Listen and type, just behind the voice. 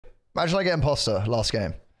Imagine I get imposter last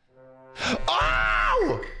game.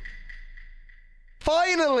 Oh!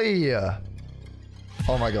 Finally!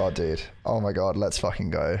 Oh my god, dude. Oh my god, let's fucking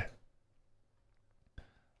go.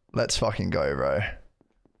 Let's fucking go, bro.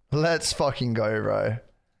 Let's fucking go, bro.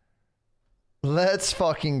 Let's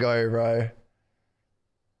fucking go, bro.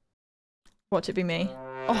 Watch it be me.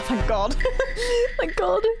 Oh, thank God. Thank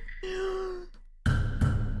God.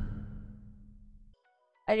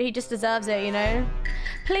 He just deserves it, you know?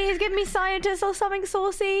 Please give me scientist or something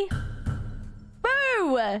saucy.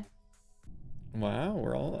 Boo! Wow,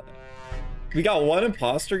 we're all... We got one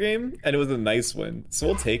imposter game, and it was a nice win, so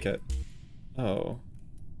we'll take it. Oh.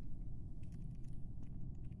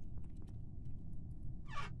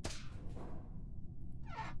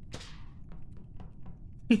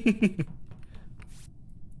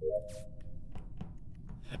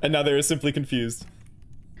 And now they're simply confused.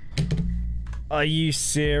 Are you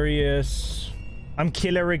serious? I'm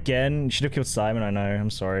killer again. You should have killed Simon, I know. I'm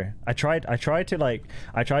sorry. I tried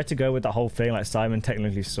to go with the whole thing like Simon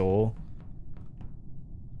technically saw.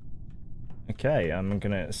 Okay, I'm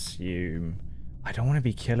gonna assume. I don't want to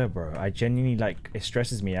be killer, bro. I genuinely, like, it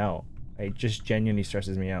stresses me out. It just genuinely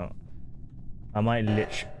stresses me out. I might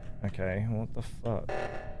okay, what the fuck?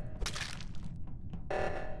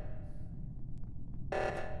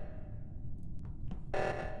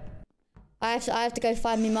 I have to go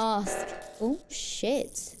find my mask. Oh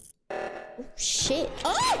shit. Oh shit.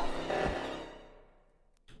 Oh!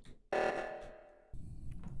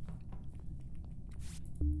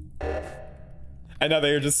 And now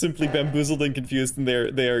they are just simply bamboozled and confused, and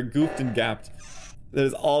they are goofed and gapped. That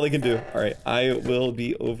is all they can do. All right, I will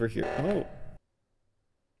be over here. Oh.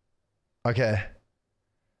 Okay.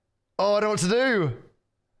 Oh, I don't know what to do.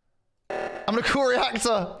 I'm gonna call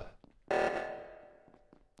reactor.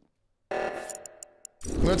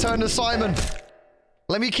 I'm gonna turn to Simon.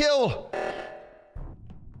 Let me kill.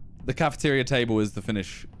 The cafeteria table is the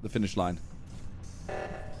finish line.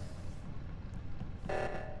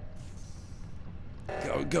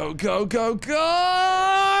 Go, go, go, go,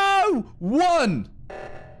 go! One!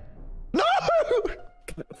 No!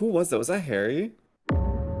 Who was that? Was that Harry?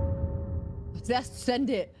 Just send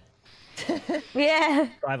it. Yeah.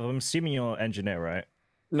 I'm assuming you're engineer, right?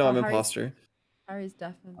 No, I'm Harry- imposter. Harry's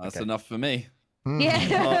definitely. That's enough for me.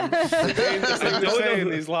 Yeah. I don't know in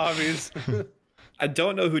these lobbies. I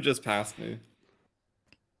don't know who just passed me.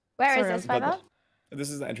 Where is Sorry, this, 5UP? This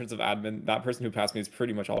is the entrance of admin. That person who passed me is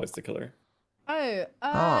pretty much always the killer. Oh,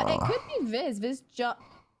 it could be Viz. Viz just.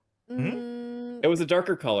 It was a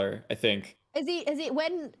darker color, I think. Is it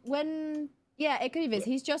when? Yeah, it could be Viz.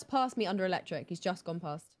 He's just passed me under electric. He's just gone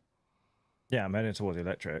past. Yeah, I'm heading towards the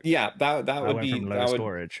electric. Yeah, that I would went be from low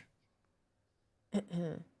storage.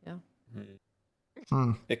 Yeah.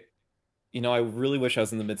 You know, I really wish I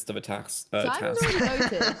was in the midst of a task. Simon's already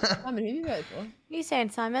voted. Simon, who you voted for? You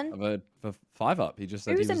saying Simon? I voted for 5UP. He just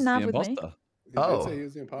said Who's he was in the nav with me? imposter. Oh. He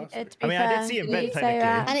was the imposter. To be I mean, fair, I did see a you vent say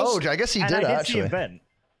technically. that. Oh, I guess he And did I did see actually. a vent.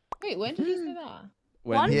 Wait, when did you say that?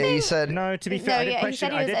 When Yeah, he said. No, to be No, fair, I yeah, he did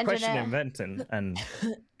said question. he I was did question engineer. invent and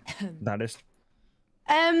that is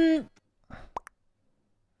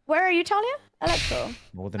Where are you, Talia? Electro.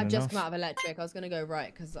 more than I've enough. just come out of electric. I was gonna go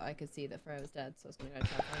right because I could see that Frey was dead, so I was gonna go try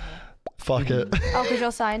to find her. Fuck it. Oh, because you're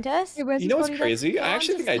a scientist? You know what's crazy? I I'm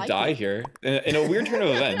actually just think I die liking it. here in a weird turn of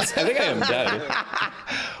events. I think I am dead.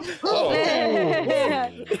 Oh.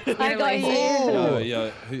 I got you. Oh.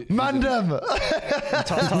 yeah, Mandem.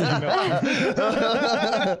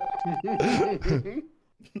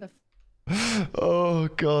 Oh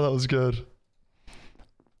god, that was good.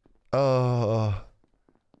 Oh,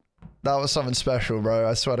 that was something special, bro.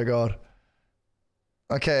 I swear to God.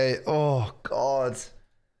 Okay. Oh god.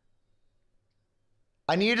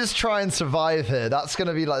 I need to just try and survive here. That's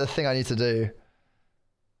gonna be like the thing I need to do.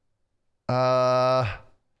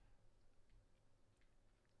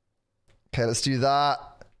 Okay, let's do that.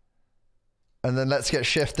 And then let's get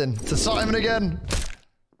shifting to Simon again.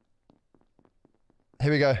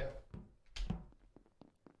 Here we go.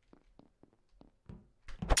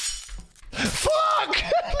 Fuck!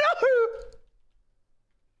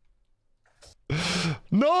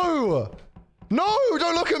 No! No! No!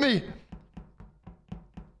 Don't look at me!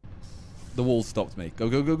 The wall stopped me. Go,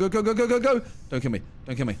 go, go, go, go, go, go, go, go! Don't kill me.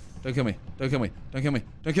 Don't kill me. Don't kill me. Don't kill me. Don't kill me.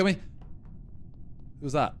 Don't kill me. Who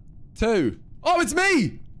was that? 2. Oh, it's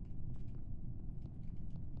me!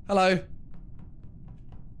 Hello.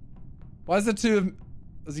 Why is there 2 of...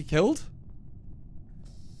 Was he killed?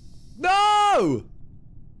 No!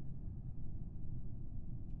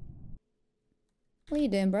 What are you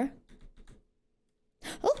doing, bro?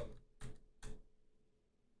 Oh!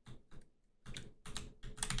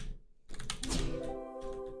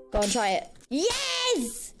 Go on, try it.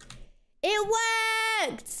 Yes! It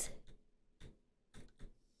worked!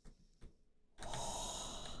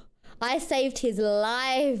 I saved his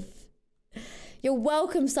life. You're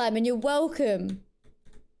welcome, Simon. You're welcome.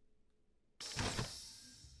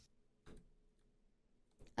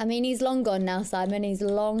 I mean, he's long gone now, Simon. He's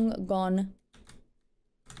long gone.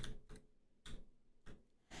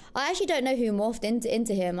 I actually don't know who morphed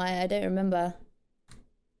into him. I don't remember.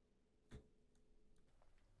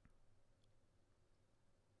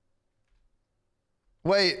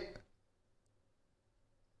 Wait.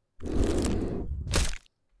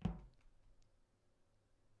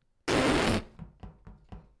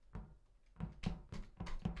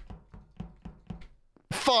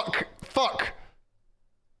 Fuck. Fuck.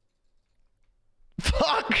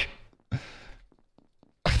 Fuck.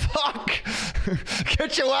 Fuck.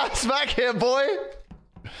 Get your ass back here, boy.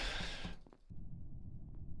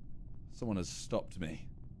 Someone has stopped me.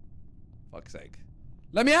 Fuck's sake.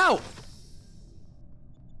 Let me out!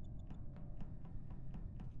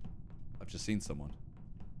 I've just seen someone.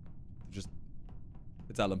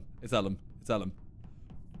 It's Ellum. It's Ellum. It's Ellum.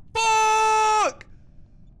 Fuck!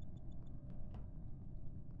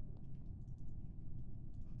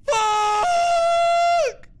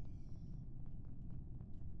 Fuck!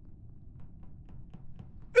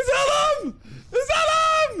 It's Ellum! It's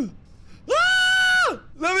Ellum! Ah!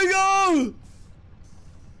 Let me go!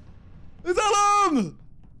 It's Ellum!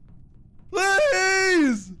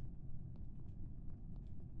 Please!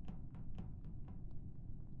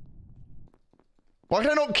 Why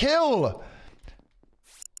can I not kill?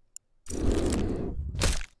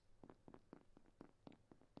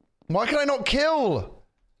 Why can I not kill?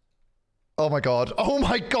 Oh my god. Oh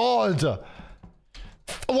my god.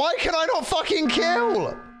 Why can I not fucking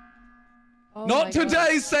kill? Oh Not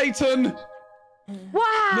today, Satan!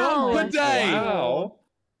 Wow. Not today! Wow.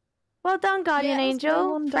 Well done, Guardian Yeah,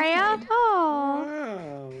 Angel. well Freya. done. Oh.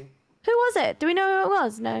 Wow. Who was it? Do we know who it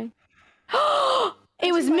was? No.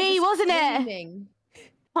 It was me, wasn't it? Screaming.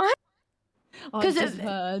 What? I 'Cause just it-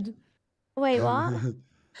 heard. Wait, what?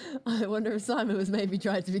 I wonder if Simon was maybe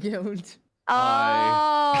trying to be killed.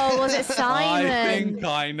 Oh, was it Simon? I think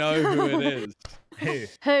I know who it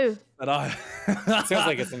is. Who? But I... Sounds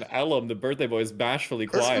like it's an Ellum. The birthday boy is bashfully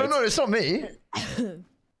quiet. No, no, it's not me.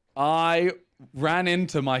 I ran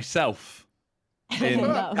into myself in That would be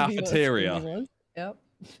what cafeteria. screaming was. Yep.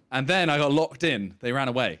 And then I got locked in. They ran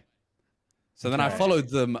away. So then I followed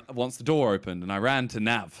them once the door opened and I ran to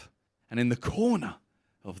Nav. And in the corner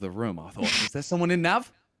of the room, I thought, is there someone in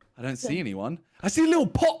Nav? I don't see anyone. I see a little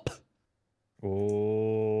pop.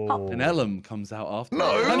 Oh. And Ellum comes out after.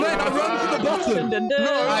 No. And then I run to the button. No,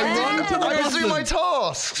 I run to the I was doing my button.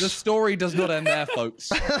 tasks. The story does not end there,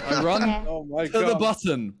 folks. I run Oh my to the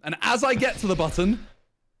button. And as I get to the button,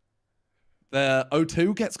 the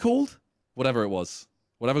O2 gets called. Whatever it was.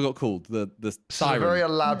 Whatever got called. The It's a siren. very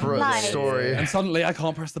elaborate Nice. story. And suddenly I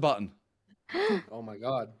can't press the button. Oh my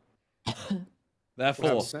god.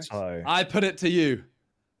 Therefore, So, I put it to you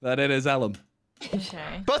that it is Ellum.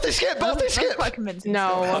 Okay. Birthday skip! Birthday skip! Quite convincing.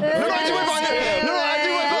 No. No, I do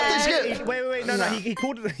my birthday skip! wait, no, he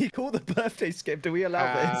called the birthday skip. Do we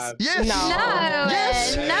allow this? Yes! No.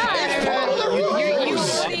 Yes! It's part of the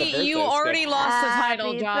rules! You already lost the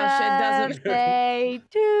title, Josh. It doesn't. Birthday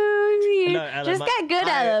to you. No, Ellum, Just get good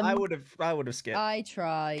at them. I would have skipped. I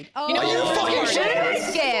tried. Oh, You know, you fucking shit!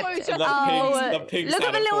 Skipped. The Oh, pigs look at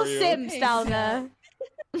had the it little for you. simps down there.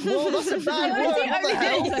 Well, that's a bad word. What the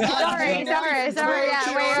hell? Sorry.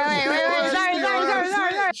 Yeah, wait.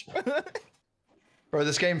 Sorry. Bro,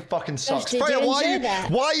 this game fucking sucks. did you Freya, enjoy that?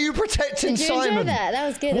 why are you protecting Did you enjoy Simon? that? That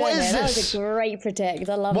was good. What wasn't is it? That this? was a great protect.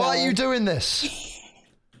 I love Why that are you one. doing this?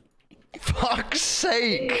 Fuck's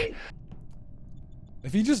sake.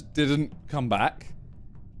 If he just didn't come back,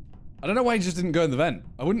 I don't know why he just didn't go in the vent.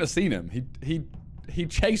 I wouldn't have seen him. He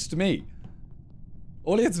chased me.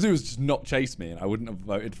 All he had to do was just not chase me, and I wouldn't have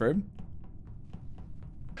voted for him.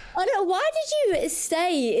 I don't know. Why did you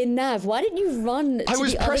stay in Nav? Why didn't you run to I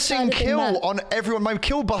was the other pressing side of the kill map? on everyone. My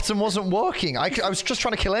kill button wasn't working. I was just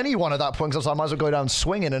trying to kill anyone at that point because I might as well go down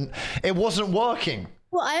swinging, and it wasn't working.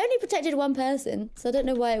 Well, I only protected one person, so I don't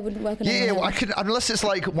know why it wouldn't work on Yeah, anyone well, I else. could, unless it's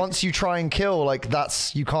like once you try and kill, like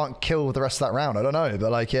you can't kill the rest of that round. I don't know,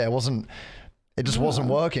 but like, yeah, it just wasn't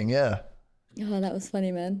working. Yeah. Oh, that was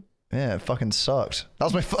funny, man. Yeah, it fucking sucked.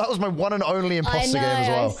 That was my one and only imposter game as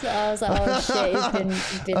well. I was like, oh shit,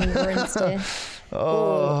 he's been rinsed here.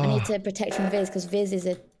 Oh, I need to protect from Viz because Viz is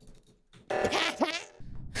a.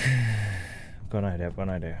 Got an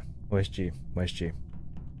idea. Where's G?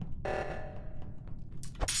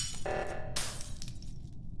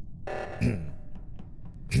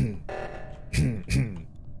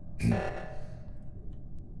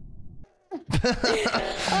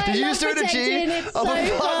 Did you just do it to G? Oh,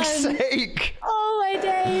 for fuck's sake. Oh, my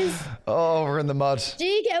days. Oh, we're in the mud.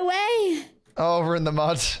 G, get away. Oh, we're in the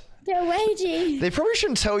mud. Get away, G. They probably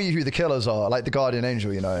shouldn't tell you who the killers are, like the Guardian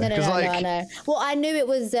Angel, you know? No, like... no. Well, I knew it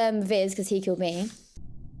was Viz because he killed me.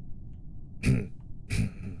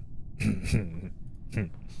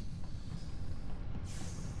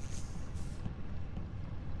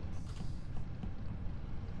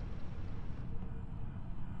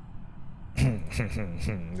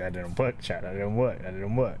 That didn't work, chat. That didn't work. That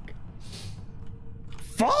didn't work.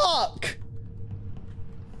 Fuck!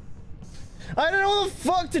 I don't know what the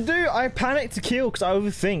fuck to do. I panic to kill because I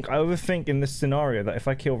overthink. I overthink in this scenario that if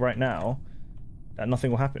I kill right now, that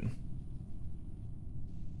nothing will happen.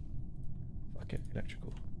 Fuck it,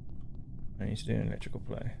 electrical. I need to do an electrical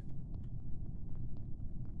play.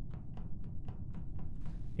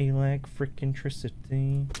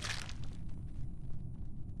 Electric-intricity.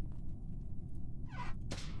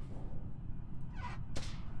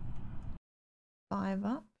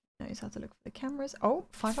 5UP knows how to look for the cameras. Oh,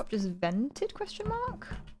 5UP just vented, question mark?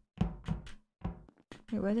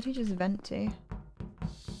 Wait, where did he just vent to?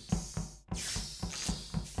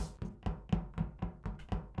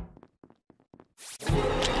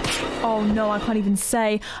 Oh no, I can't even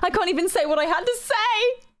say. I can't even say what I had to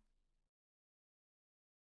say!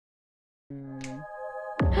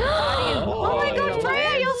 Oh my god,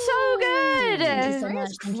 Freya, you're so good!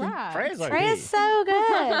 Freya's so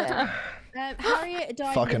good! Harriet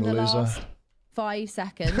died Fucking in the loser. last 5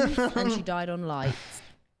 seconds, and she died on lights.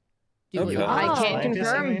 Okay. I can't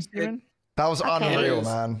confirm. That was Okay. unreal,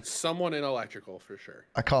 man. Someone in electrical for sure.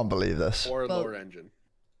 I can't believe this. Or lower engine.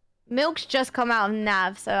 Milk's just come out of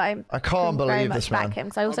Nav, so I can't very believe much this, back man. him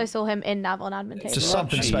because I also saw him in Nav on admin table. It's just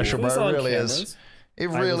something special, bro. It really is. It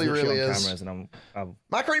really, really is.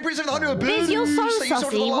 Macaroni Priest 700. Liz, you're so Thank you much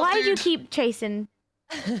for the sussy. love, Why do you dude. keep chasing?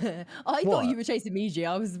 I thought you were chasing me, G.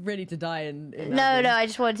 I was ready to die in No, I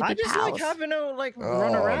just wanted to be I just pals. like having a run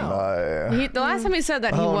Oh, around. no. The last time he said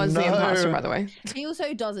that, he Oh, was the no. imposter, by the way. He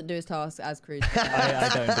also doesn't do his task as Cruz. I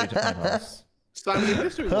don't do my tasks. Simon, you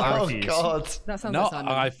just do Oh, God. That sounds No, like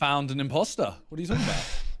Simon. I found an imposter. What are you talking about?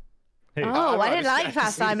 Oh, I didn't like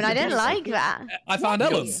that, Simon. I didn't like that. I found You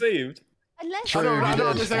got Ellen. saved. Unless True, you I don't did.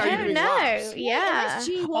 understand how you didn't No, laugh. yeah. Unless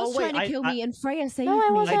G was wait, trying to kill me and Freya saved No, I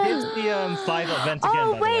me. wasn't. I did the 5UP vent again,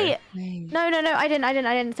 Oh by the way. wait, no, I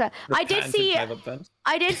didn't. Swear. I did Patented see, 5UP vent.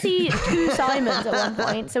 I did see 2 Simons at one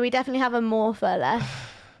point, so we definitely have a morpher left.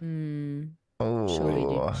 Surely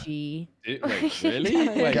Oh. did G. Wait, really?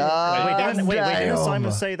 Wait, God Wait, didn't Simon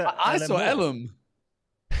damn. say that? I saw Ellen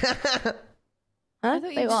Ellen. I Huh?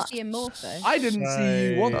 thought you Wait, were what? G and Morph though. I didn't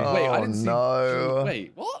see you once. Wait, I didn't see. no.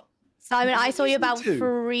 Wait, what? Simon, I saw you about Me too.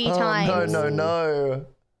 3 Oh, times. no.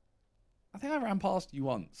 I think I ran past you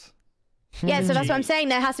once. Yeah, so that's what I'm saying.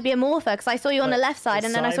 There has to be a morpher because I saw you on the left side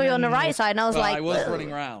and then I saw you on the Simon right was- side and I was Well, like, I was "Whoa."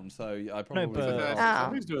 running around, so I probably. but- But Oh.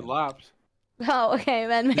 somebody's doing laps. Oh, okay,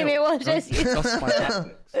 then maybe it was just you. That's my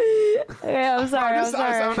tactics. Okay, I'm sorry. I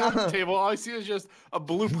sound at the table. All I see is just a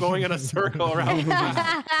bloop going in a circle around the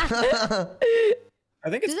map. I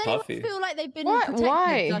think it's Does anyone Puffy. feel like they've been What? protected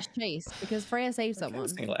Why? slash chased because Freya saved someone?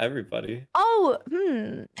 Single everybody. Oh,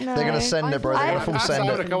 no. They're gonna send it, bro. They're I- gonna full I've send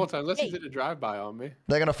Simon a it. couple times. Unless he did a drive-by on me.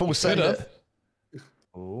 They're gonna full send could've. it.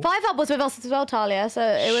 5UP was with us as well, Talia, so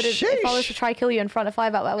it would have, if I was to try kill you in front of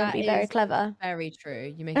 5UP, that wouldn't That be very is clever. Very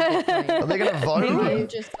true. You make a good point. Are they gonna I'm vote?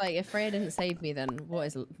 just like, if Freya didn't save me, then what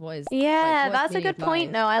is? Yeah, like, what's that's a meaning good of point,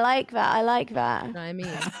 life? though. I like that. I like that. You know what I mean?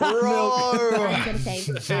 Bro! I'm gonna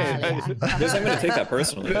save Talia. Liz, I'm gonna take that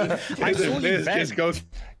personally. I saw you This vent. just goes.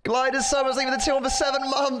 Gliders Summer's leaving the team for 7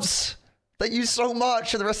 months. Thank you so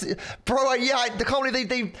much. And the rest of the... Bro, yeah, the company,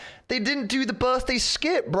 they didn't do the birthday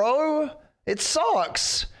skip, bro. It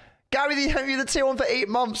sucks. Gary, they have you the tier 1 for 8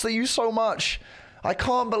 months. Thank you so much. I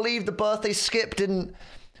can't believe the birthday skip didn't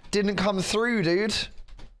come through, dude.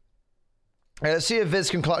 Hey, let's see if Viz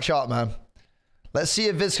can clutch up, man. Let's see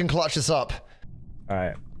if Viz can clutch this up.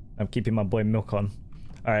 Alright, I'm keeping my boy Milk on.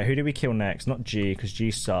 Alright, who do we kill next? Not G, because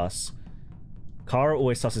G's sus. Kara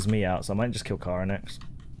always susses me out, so I might just kill Kara next.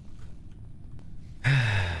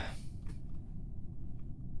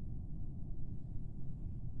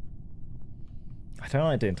 I don't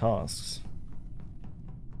like doing tasks.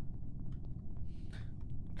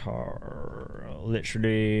 Kara,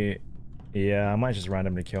 literally... Yeah, I might just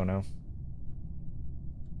randomly kill now.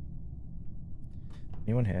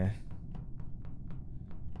 Anyone here?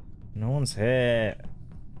 No one's here.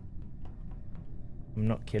 I'm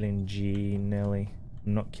not killing G, Nelly.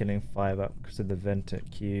 I'm not killing 5UP because of the vent at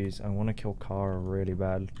Q's. I want to kill Kara really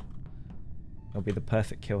bad. It'll be the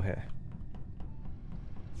perfect kill here.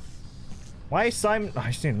 Why is Simon? Oh,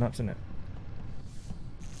 he's doing nuts in it.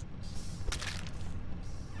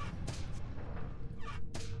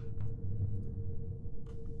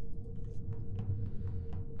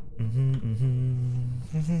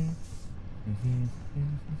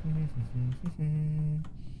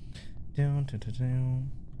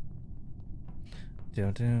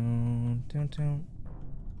 Down.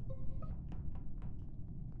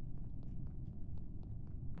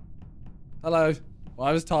 Hello.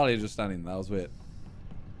 Why was Talia just standing there? That was weird.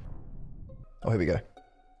 Oh, here we go.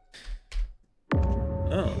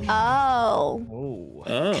 Oh.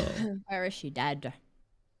 Where is she? Dead.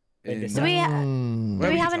 Do we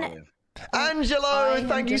have an... Angelo,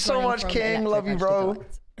 thank you so much, King. Love you, bro.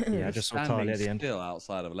 Yeah, I just saw Talia at the end. Still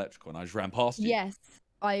outside of electrical, and I just ran past you. Yes,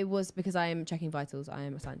 I was because I am checking vitals. I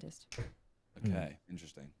am a scientist. Okay,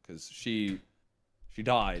 interesting. Because she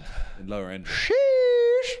died in lower engine.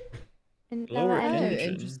 Sheesh. Lower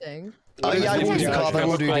Interesting. Oh yeah, I will do, Carl. I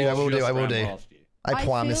will do. I will do. I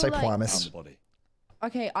promise. feel I like- promise.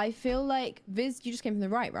 Okay, I feel like Viz, you just came from the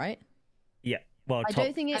right, right? Yeah. Well, I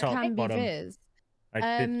don't think it can be bottom. Viz.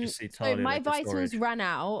 I did just see Talia. So my like, the vitals storage. ran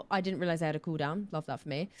out. I didn't realize I had a cooldown. Love that for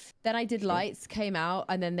me. Then I did lights, came out,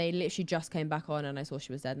 and then they literally just came back on, and I saw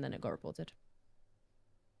she was dead, and then it got reported.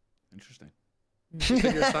 Interesting. You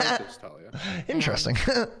said you're a scientist, Talia. Interesting.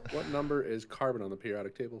 What number is carbon on the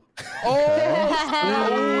periodic table? Oh.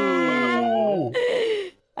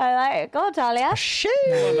 I like it. Go on, Talia.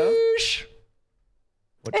 Sheesh.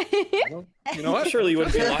 You know what? Surely you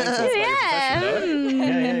wouldn't be lying to us about your profession, though.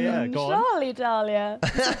 Yeah. Go on. Surely, Talia.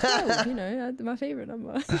 You know, my favorite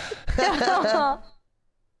number.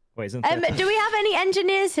 Wait, isn't Do we have any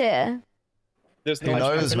engineers here? There's Who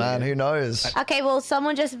knows, man? Who knows? Okay, well,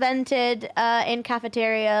 someone just vented in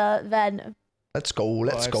cafeteria then. Let's go.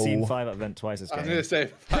 Let's I've go. seen 5-up vent twice this I was game. gonna say,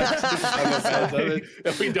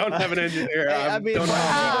 if we don't have an engineer, I mean, don't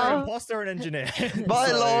an imposter and engineer. Bye,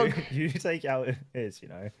 So, log. You take out his, you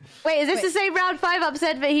know. Wait, is this the same round 5-up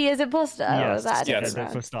said that he is imposter? Or is that a yes.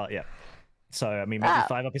 different For round? start, yeah. So I mean, maybe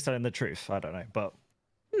 5-up is telling the truth. I don't know, but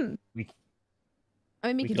we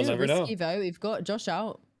I mean, we could You'll do a never know. risky vote. We've got Josh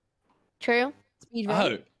out. True. Speed I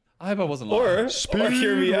run. hope I wasn't lying. Or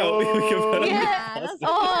hear me out. We could put him in Yeah. the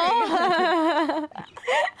Oh.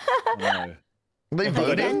 No. They But I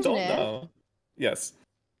voted. don't Engineer. know. Yes.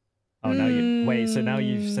 Oh, now you wait. So now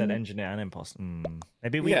you've said engineer and imposter.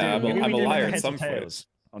 Maybe we Yeah, do. Maybe I'm we a do liar at heads or some point. tails.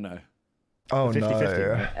 Oh no. Oh 50-50,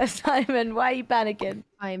 no. right? Simon, why are you panicking?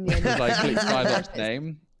 I am the Because I clicked engineer. 5-up's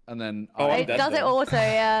name, and then Oh, I'm It dead does it then. auto,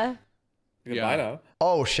 yeah. Goodbye now.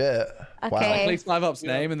 Oh shit. I Okay. clicked 5-up's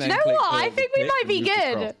name, and Do then you know clicked what? the I think we tick might and be moved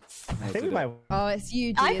good. across. I think we might. Oh, it's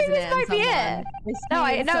you. I think this might be it. No,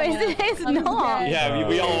 it's not. Yeah,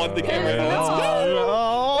 we all want the game right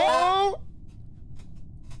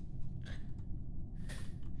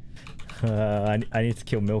now. I need to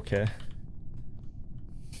kill Milk here.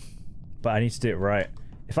 But I need to do it right.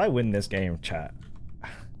 If I win this game, chat.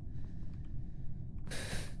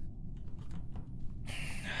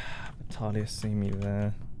 Talia's seeing me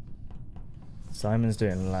there. Simon's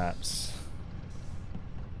doing laps.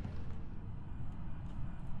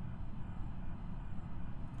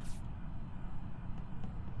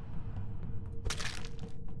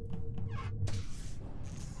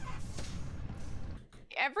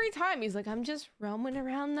 Every time he's like, I'm just roaming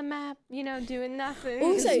around the map, you know, doing nothing.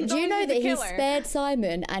 Also, He's do you know always that the he killer. spared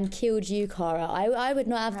Simon and killed you, Cara? I would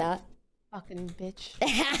not have that. Fucking bitch.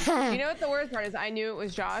 You know what the worst part is? I knew it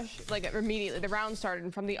was Josh, like immediately. The round started,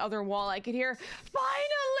 and from the other wall, I could hear,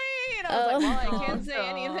 finally! And I was like, well, I can't say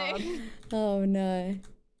anything. Oh no.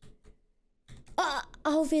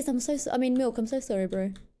 Oh, Viz, I'm so I mean, Milk, I'm so sorry,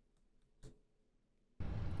 bro.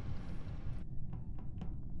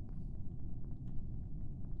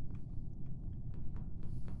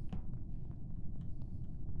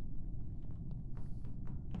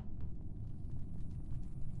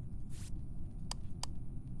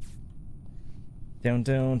 Down,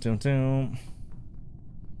 down, down, down.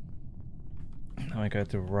 Now I go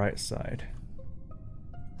to the right side.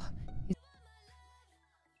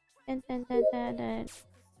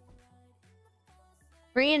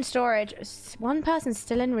 Free in storage. One person's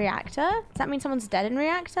still in reactor? Does that mean someone's dead in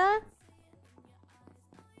reactor?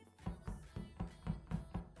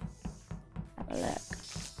 Have a look.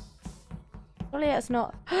 Surely it's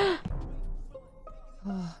not.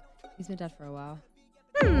 Oh, he's been dead for a while.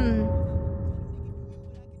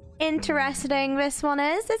 Interesting this one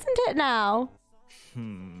is, isn't it now?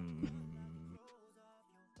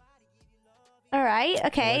 Alright,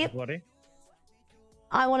 okay. Everybody?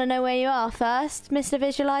 I want to know where you are first, Mr.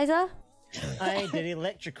 Visualizer. The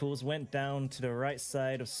electricals went down to the right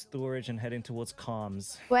side of storage and heading towards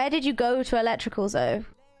comms. Where did you go to electricals though?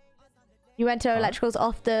 You went to electricals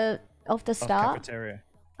off the start. Cafeteria.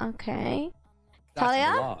 Okay. That's a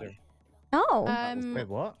Talia? lie. Oh. Wait,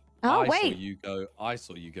 what? Oh I wait. I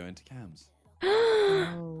saw you go into cams.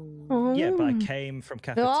 Yeah, but I came from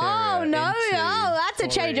cafeteria. Oh no, into no, that's a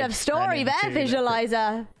change of story there,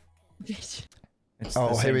 visualizer.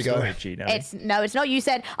 Oh, here we go. It's not.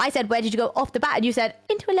 I said, where did you go off the bat? And you said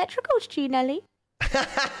into electricals, G Nelly.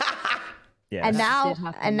 Yeah. And now,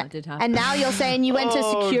 and now you're saying you went to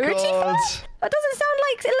security first? That doesn't sound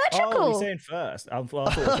like electrical. Oh, we're saying first. I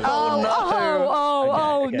thought it was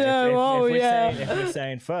yeah. If we're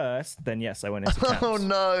saying first, then yes, I went into camps. Oh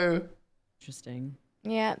no. Interesting.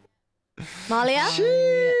 Yeah. Malia?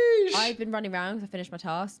 I've been running around because I finished my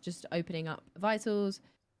task, just opening up vitals.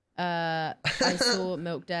 I saw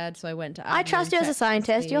Milk dead, so I went to. I trust you as a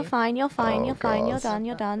scientist. You're fine. You're fine. You're fine. You're done.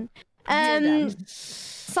 You're done.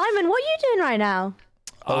 Simon, what are you doing right now?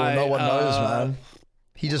 Oh, no one knows, man.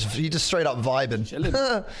 He just straight up vibing.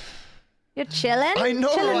 You're chilling. I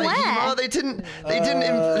know, chilling like, where? they didn't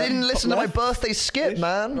listen to my birthday skit,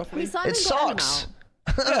 man. It sucks.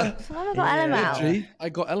 Simon got Ellen out. I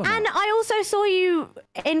got Ellen out. And I also saw you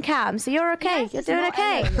in cam, so you're okay. Yes, you're doing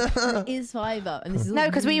okay. It is 5UP, and this is No,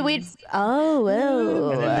 because we'd. Oh,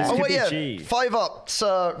 well. Oh wait, yeah. 5UP,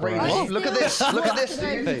 sir. Look at this. Look at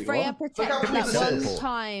this. Freya protected cool that this is. one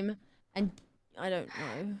time, and I don't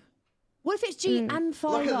know. What if it's G and Look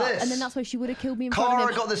 5UP, at this. and then that's why she would have killed me in front of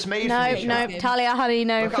Cara him? got this made No, for me. no, Talia, honey,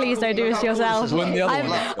 no, please don't do this to yourself. When the other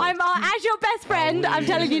one I'm as your best friend. I'm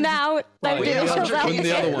telling you now, don't do this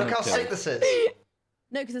yourself. Look how sick this is.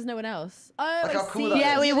 No, because there's no one else. Oh, Look how cool that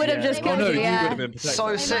Yeah, is. we would have just killed no, you. you would Yeah. have been protected.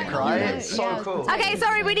 So sick, right? So cool. Okay,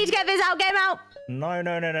 sorry, we need to get this out. Game out.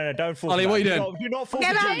 No, don't fall. Ollie, for what that. are you doing? Do not fall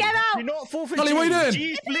Get for out, G. get out. Do not fall for Ollie, G. what are you doing?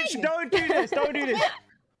 G, literally, don't do this. Don't do this.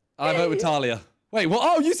 I vote with Talia. Wait, what?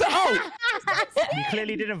 Oh, you said You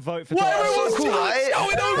clearly didn't vote for Wait, Talia. wait, what's Cool, right?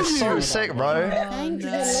 going over It's so you? sick, bro. Thank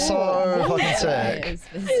you. So fucking sick.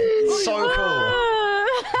 So cool.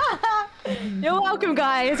 You're welcome,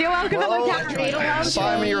 guys. You're welcome for the country. You're welcome.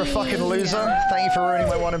 Simon, you're a fucking loser. Thank you for ruining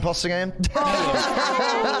my one imposter game.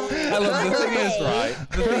 Ellen, the thing is, right?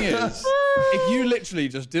 The thing is, if you literally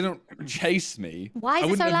just didn't chase me, Why is I it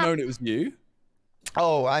wouldn't so have loud? known it was you.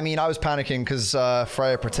 Oh, I mean, I was panicking because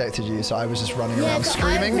Freya protected you, so I was just running around but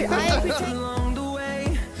screaming. Along the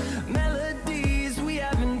way, melodies we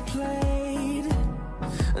haven't played.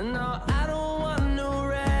 No, I